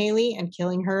kidnapping Haley and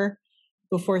killing her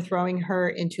before throwing her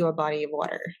into a body of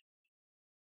water.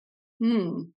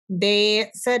 They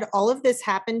said all of this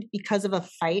happened because of a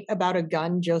fight about a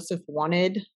gun Joseph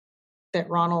wanted that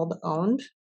Ronald owned.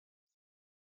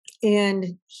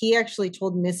 And he actually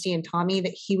told Misty and Tommy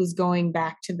that he was going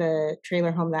back to the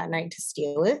trailer home that night to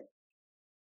steal it.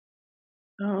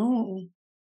 Oh.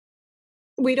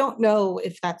 We don't know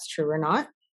if that's true or not.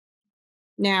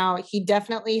 Now, he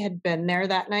definitely had been there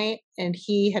that night, and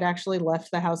he had actually left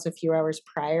the house a few hours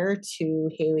prior to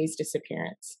Haley's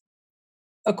disappearance,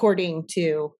 according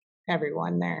to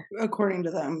everyone there. According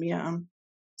to them, yeah.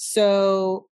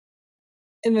 So,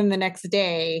 and then the next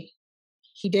day,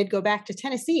 he did go back to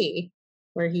Tennessee,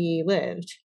 where he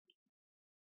lived.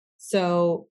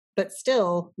 So, but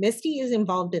still, Misty is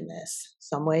involved in this.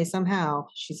 Some way, somehow,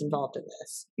 she's involved in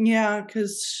this. Yeah,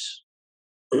 because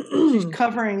she's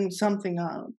covering something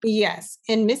up. Yes.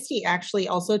 And Misty actually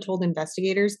also told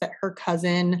investigators that her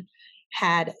cousin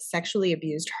had sexually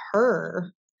abused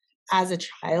her as a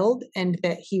child and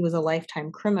that he was a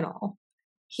lifetime criminal.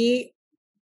 He,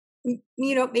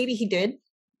 maybe he did,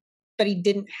 but he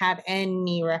didn't have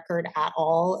any record at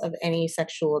all of any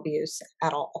sexual abuse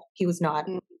at all. He was not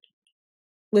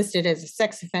listed as a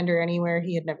sex offender anywhere.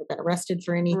 He had never been arrested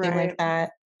for anything like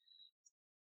that.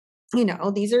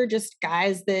 These are just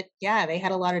guys that, they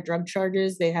had a lot of drug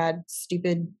charges. They had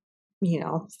stupid,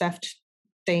 theft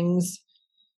things,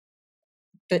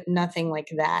 but nothing like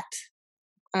that.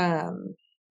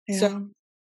 So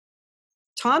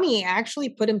Tommy actually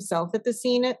put himself at the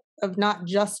scene of not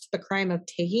just the crime of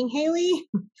taking Haley,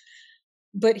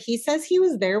 but he says he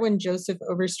was there when Joseph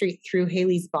Overstreet threw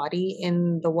Haley's body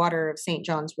in the water of St.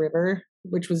 John's River,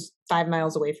 which was 5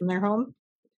 miles away from their home.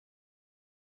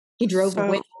 He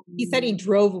said he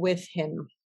drove with him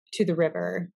to the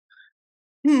river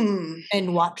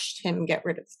and watched him get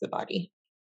rid of the body.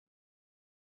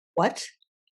 What?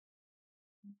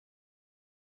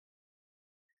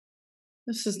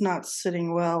 This is not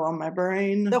sitting well on my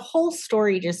brain. The whole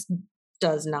story just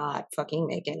does not fucking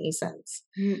make any sense.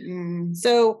 Mm-mm.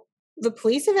 So the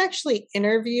police have actually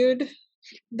interviewed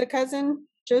the cousin,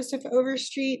 Joseph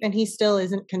Overstreet, and he still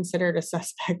isn't considered a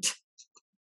suspect.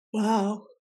 Wow.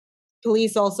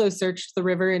 Police also searched the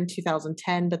river in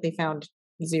 2010, but they found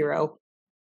zero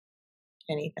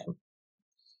anything.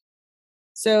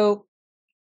 So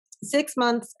 6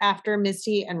 months after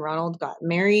Misty and Ronald got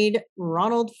married,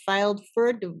 Ronald filed for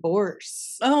a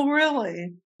divorce. Oh,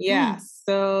 really? Yeah.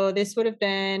 So this would have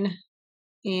been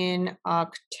in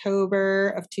October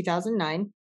of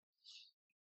 2009.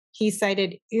 He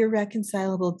cited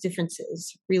irreconcilable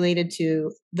differences related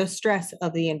to the stress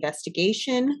of the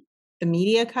investigation, the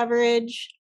media coverage,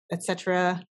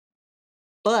 etc.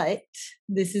 But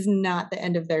this is not the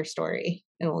end of their story,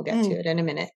 and we'll get to it in a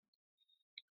minute.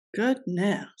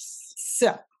 Goodness.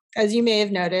 So, as you may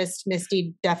have noticed,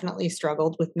 Misty definitely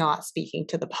struggled with not speaking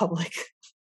to the public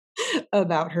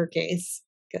about her case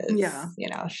because,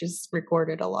 she's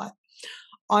recorded a lot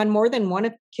on more than one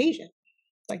occasion.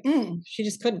 Like, she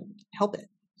just couldn't help it.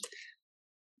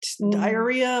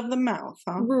 Diarrhea of the mouth,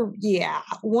 huh? Yeah.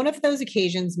 One of those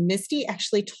occasions, Misty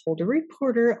actually told a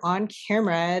reporter on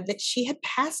camera that she had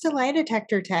passed a lie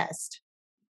detector test.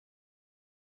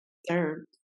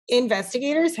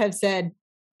 Investigators have said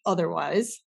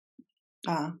otherwise.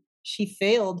 She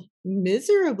failed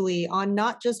miserably on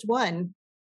not just one,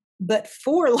 but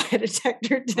 4 lie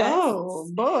detector tests. Oh,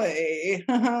 boy.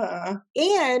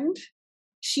 And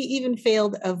she even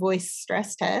failed a voice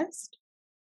stress test.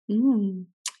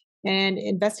 And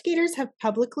investigators have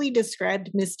publicly described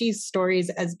Misty's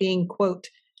stories as being, quote,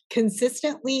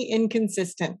 consistently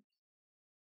inconsistent.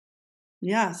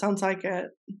 Yeah, sounds like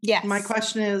it. Yes. My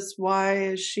question is, why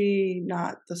is she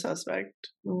not the suspect?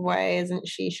 Why isn't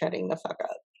she shutting the fuck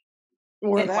up?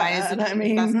 Or and that, why isn't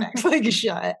she the suspect? Like,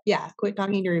 shut. Yeah, quit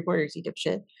talking to reporters, you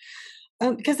dipshit.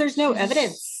 Because there's no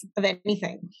evidence of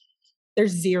anything. There's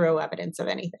zero evidence of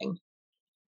anything.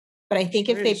 But I think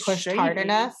if they pushed hard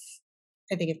enough,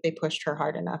 they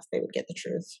would get the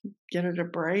truth. Get her to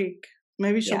break.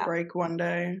 Maybe she'll break one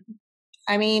day.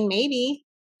 I mean, maybe.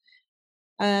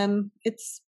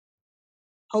 It's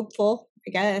hopeful,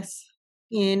 I guess.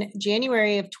 In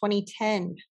January of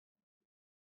 2010,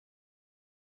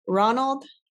 Ronald,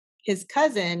 his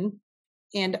cousin,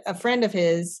 and a friend of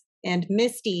his, and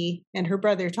Misty and her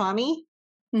brother Tommy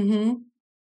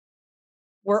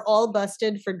were all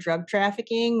busted for drug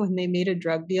trafficking when they made a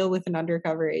drug deal with an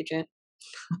undercover agent.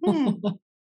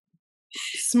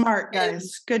 Smart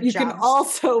guys. Good job. You can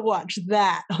also watch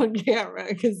that on camera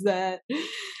because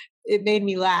it made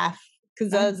me laugh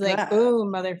because I was like,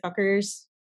 boom, motherfuckers.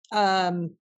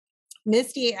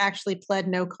 Misty actually pled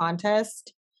no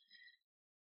contest,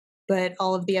 but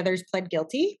all of the others pled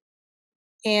guilty.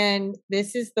 And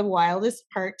this is the wildest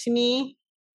part to me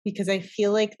because I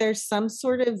feel like there's some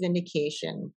sort of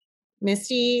vindication.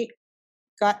 Misty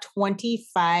got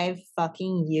 25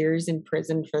 fucking years in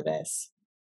prison for this.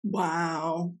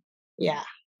 Wow. Yeah.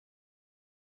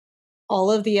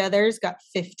 All of the others got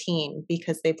 15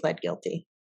 because they pled guilty.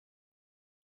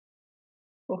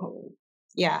 Whoa.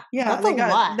 Yeah. Yeah,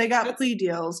 they got plea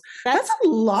deals. That's a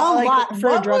lot. A lot for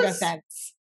a drug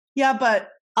offense. Yeah, but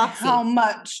how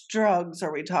much drugs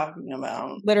are we talking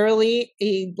about? Literally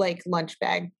a lunch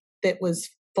bag that was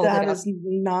folded up. That is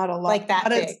not a lot. Like that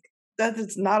big. That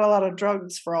is not a lot of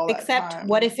drugs for all that time. Except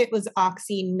what if it was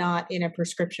Oxy not in a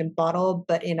prescription bottle,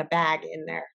 but in a bag in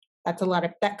there?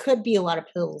 That could be a lot of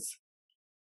pills.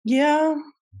 Yeah.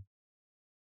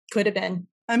 Could have been.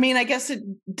 I mean, I guess it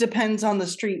depends on the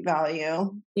street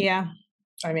value. Yeah.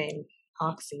 I mean,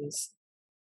 Oxys.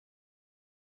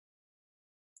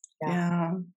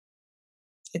 Yeah.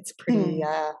 It's pretty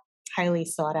highly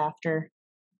sought after.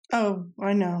 Oh,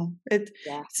 I know. It's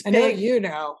I know you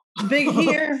know. Big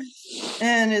here,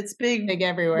 and it's big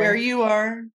everywhere. Where you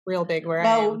are. Real big where I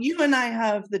am. Well, you and I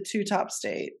have the 2 top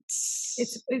states.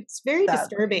 It's very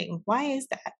disturbing. Why is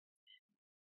that?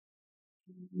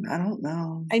 I don't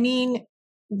know. I mean,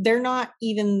 they're not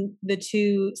even the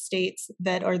 2 states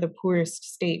that are the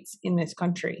poorest states in this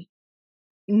country.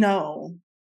 No.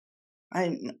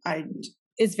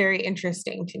 Is very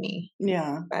interesting to me.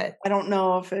 Yeah. But I don't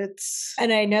know if it's...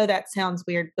 And I know that sounds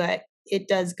weird, but it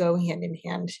does go hand in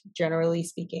hand, generally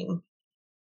speaking.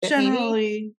 But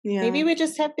maybe we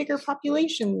just have bigger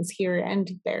populations here and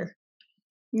there.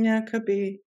 Yeah, it could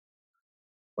be.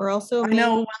 We're also... I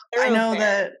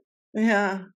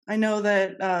know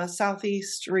that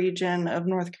southeast region of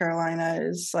North Carolina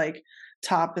is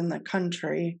top in the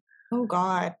country. Oh,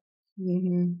 God.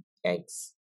 Mm-hmm.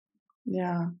 Yikes.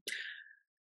 Yeah.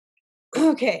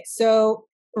 Okay, so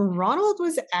Ronald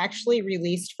was actually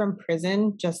released from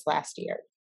prison just last year.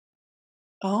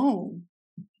 Oh.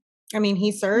 I mean,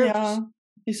 he served. Yeah.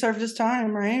 He served his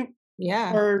time, right?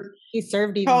 Yeah. Or he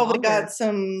served even probably longer. Got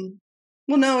some...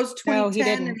 Well, no, it was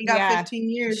 2010 and he got 15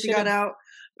 years. He got out.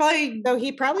 So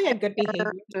he probably had good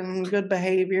behavior. And good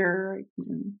behavior.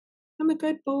 I'm a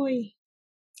good boy.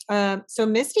 So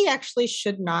Misty actually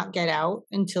should not get out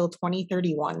until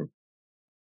 2031.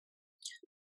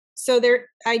 So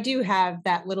I do have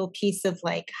that little piece of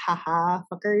haha,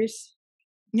 fuckers.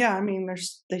 Yeah, I mean,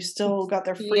 they still got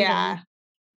their freedom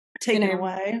taken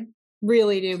away.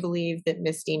 Really do believe that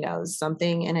Misty knows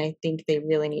something, and I think they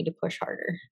really need to push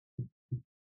harder.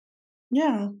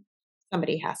 Yeah.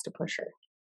 Somebody has to push her.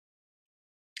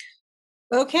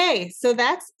 Okay, so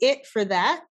that's it for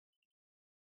that.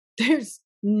 There's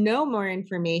no more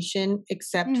information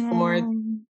except for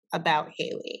about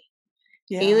Haley.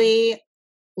 Yeah. Haley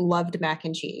loved mac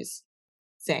and cheese.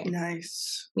 Same.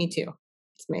 Nice. Me too.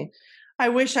 It's me. I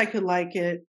wish I could like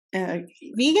it.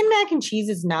 Vegan mac and cheese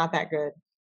is not that good.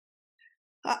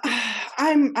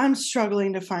 I'm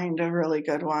struggling to find a really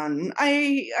good one.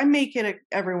 I make it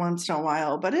every once in a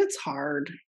while, but it's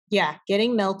hard. Yeah,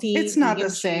 getting melty. It's not the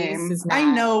same. I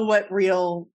know what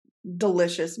real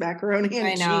delicious macaroni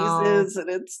and cheese is,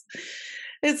 and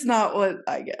it's not what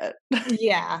I get.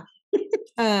 Yeah.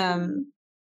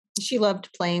 She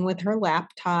loved playing with her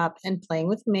laptop and playing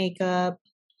with makeup.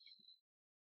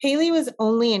 Haley was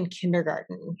only in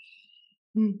kindergarten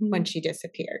when she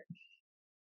disappeared.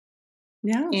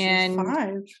 Yeah, and she was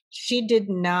 5. She did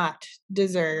not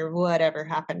deserve whatever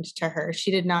happened to her.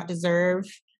 She did not deserve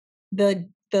the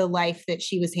life that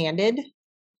she was handed.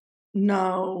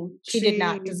 No. She did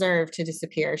not deserve to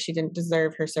disappear. She didn't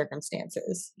deserve her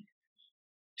circumstances.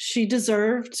 She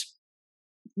deserved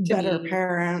better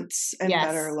parents and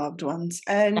better loved ones.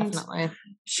 And definitely.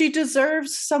 She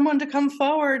deserves someone to come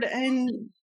forward and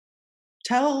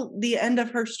tell the end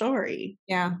of her story.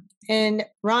 Yeah. And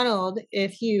Ronald,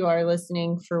 if you are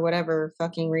listening for whatever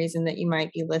fucking reason that you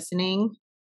might be listening,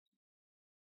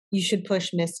 you should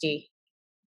push Misty.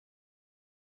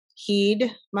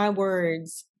 Heed my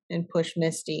words and push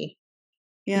Misty.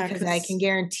 Yeah. Because I can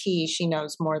guarantee she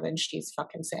knows more than she's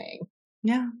fucking saying.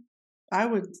 Yeah. I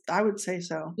would say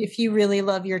so. If you really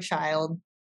love your child,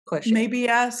 push it. Maybe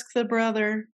ask the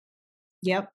brother.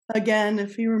 Yep. Again,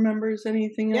 if he remembers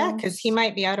anything else. Yeah, because he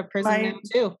might be out of prison now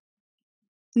too.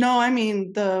 No, I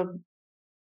mean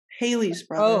Haley's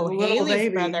brother. Oh,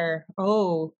 Haley's brother.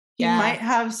 Oh, yeah. He might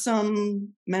have some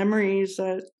memories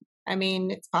that. I mean,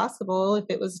 it's possible if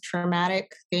it was a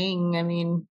traumatic thing. I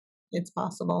mean, it's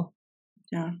possible.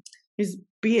 Yeah. He's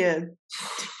be a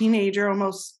teenager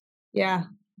almost. Yeah.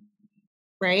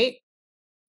 Right?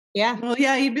 Yeah. Well,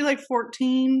 yeah, he'd be like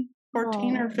 14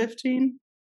 or 15.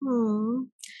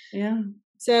 Yeah.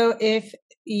 So if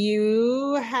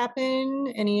you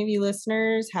any of you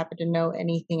listeners happen to know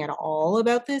anything at all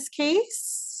about this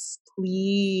case,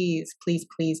 please, please,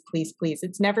 please, please, please.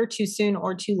 It's never too soon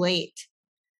or too late.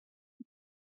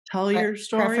 Tell your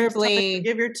story. Preferably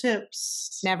give your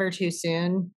tips. Never too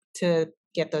soon to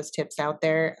get those tips out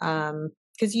there.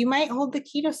 Because you might hold the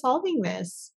key to solving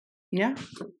this. Yeah.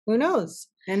 Who knows?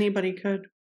 Anybody could.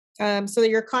 So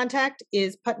your contact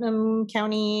is Putnam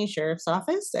County Sheriff's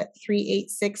Office at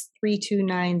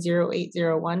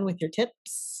 386-329-0801 with your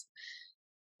tips.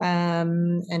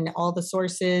 And all the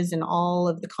sources and all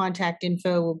of the contact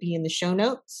info will be in the show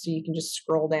notes. So you can just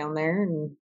scroll down there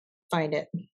and find it.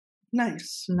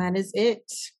 Nice. And that is it.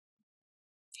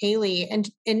 Haley, and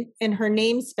her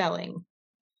name spelling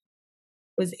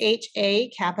was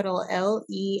HALEIGH.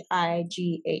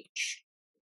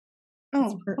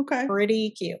 Oh, okay.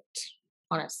 Pretty cute,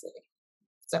 honestly.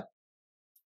 So,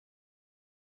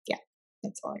 yeah,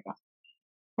 that's all I got.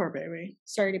 Poor baby.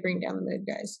 Sorry to bring down the mood,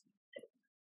 guys.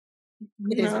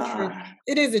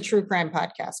 It is a true crime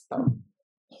podcast, though.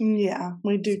 Yeah,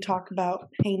 we do talk about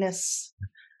heinous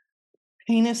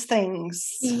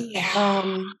things.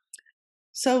 Yeah.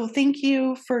 So thank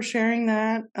you for sharing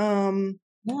that.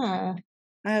 Yeah.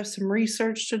 I have some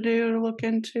research to do to look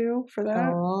into for that.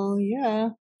 Oh, yeah.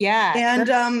 Yeah. And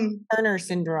Turner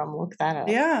syndrome. Look that up.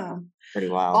 Yeah. Pretty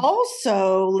wild.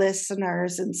 Also,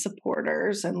 listeners and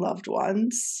supporters and loved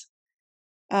ones,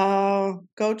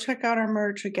 go check out our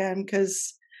merch again,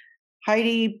 because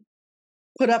Heidi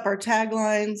put up our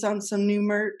taglines on some new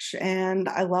merch and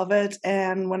I love it.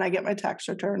 And when I get my tax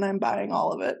return, I'm buying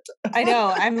all of it. I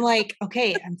know. I'm like,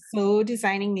 okay, I'm so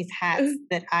designing these hats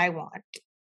that I want.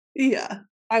 Yeah.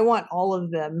 I want all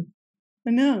of them.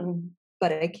 I know.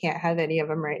 But I can't have any of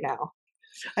them right now.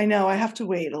 I know. I have to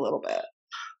wait a little bit.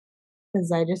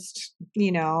 Because I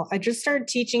just started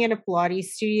teaching at a Pilates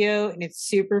studio and it's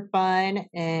super fun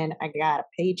and I got a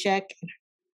paycheck.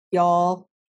 Y'all,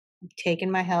 I'm taking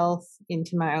my health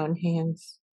into my own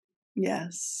hands.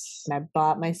 Yes. And I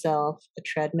bought myself a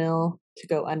treadmill to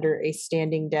go under a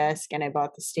standing desk and I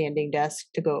bought the standing desk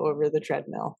to go over the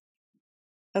treadmill.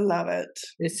 I love it.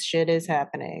 This shit is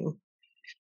happening.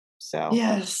 So.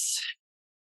 Yes.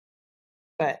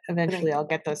 But eventually I'll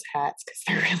get those hats because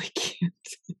they're really cute.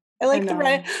 I like the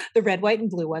red, white, and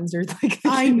blue ones are like.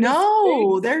 I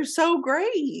know they're so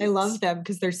great. I love them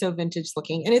because they're so vintage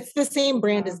looking, and it's the same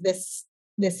brand as this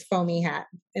foamy hat.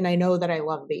 And I know that I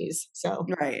love these. So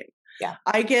right, yeah,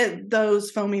 I get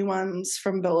those foamy ones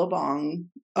from Billabong.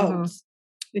 Oh,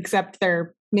 except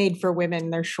they're made for women.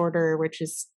 They're shorter, which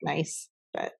is nice,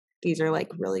 but these are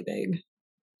like really big.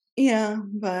 Yeah,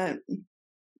 but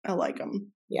I like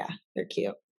them. Yeah, they're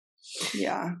cute.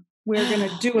 Yeah. We're going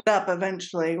to do it up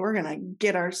eventually. We're going to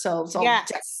get ourselves all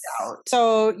decked out.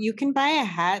 So you can buy a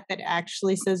hat that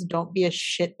actually says "Don't be a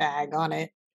shitbag" on it.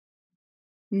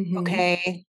 Mm-hmm.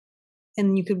 Okay.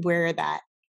 And you could wear that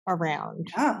around.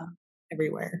 Yeah.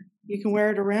 Everywhere. You can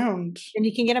wear it around. And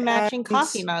you can get a matching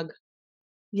coffee mug.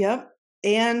 Yep.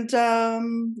 And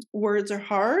words are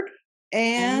hard.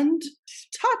 And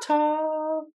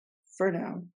ta-ta for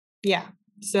now. Yeah.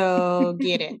 So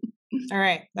get it. All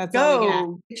right. That's Go. all we got.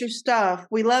 Get your stuff.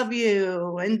 We love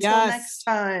you. Until next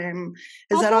time.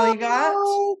 Is that all you got?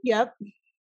 Yep.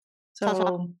 So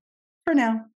ta-ta. For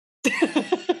now.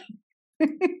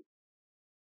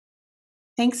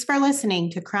 Thanks for listening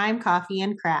to Crime, Coffee,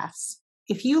 and Crafts.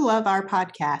 If you love our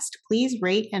podcast, please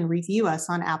rate and review us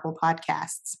on Apple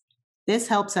Podcasts. This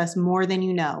helps us more than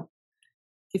you know.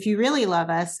 If you really love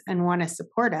us and want to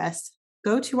support us,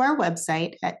 go to our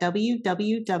website at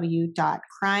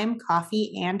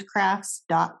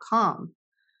www.crimecoffeeandcrafts.com.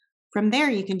 From there,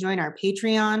 you can join our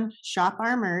Patreon, shop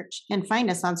our merch, and find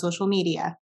us on social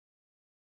media.